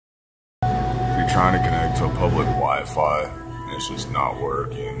trying to connect to a public Wi-Fi and it's just not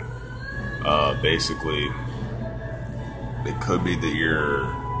working. Basically, it could be that you're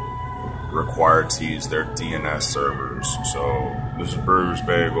required to use their DNS servers. So this is Burger's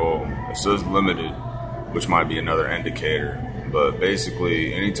Bagel. It says limited, which might be another indicator. But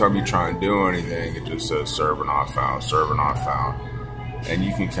basically, anytime you try and do anything, it just says server not found, server not found. And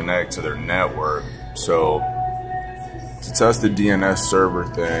you can connect to their network. So to test the DNS server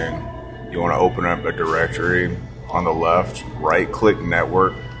thing, you want to open up a directory. On the left, right-click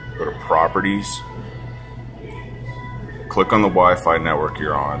network, go to properties, click on the Wi-Fi network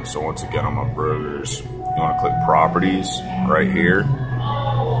you're on. So once again, I'm on Burgers. You want to click properties right here.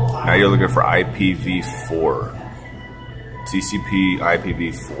 Now you're looking for IPv4, TCP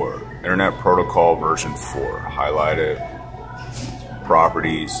IPv4, Internet Protocol version 4. Highlight it,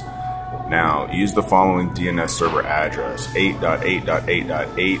 properties. Now use the following DNS server address.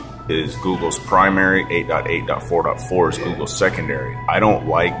 8.8.8.8 is Google's primary, 8.8.4.4 is Google's secondary. I don't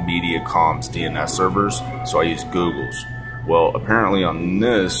like Mediacom's DNS servers, so I use Google's. Well, apparently on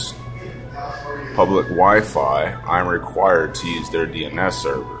this public Wi-Fi, I'm required to use their DNS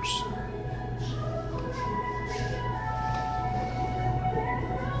servers.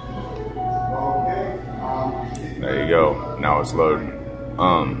 There you go. Now it's loading.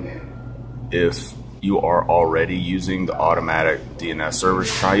 If you are already using the automatic DNS servers,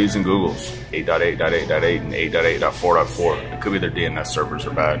 try using Google's 8.8.8.8 and 8.8.4.4. It could be their DNS servers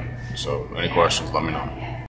are bad. So any questions, let me know.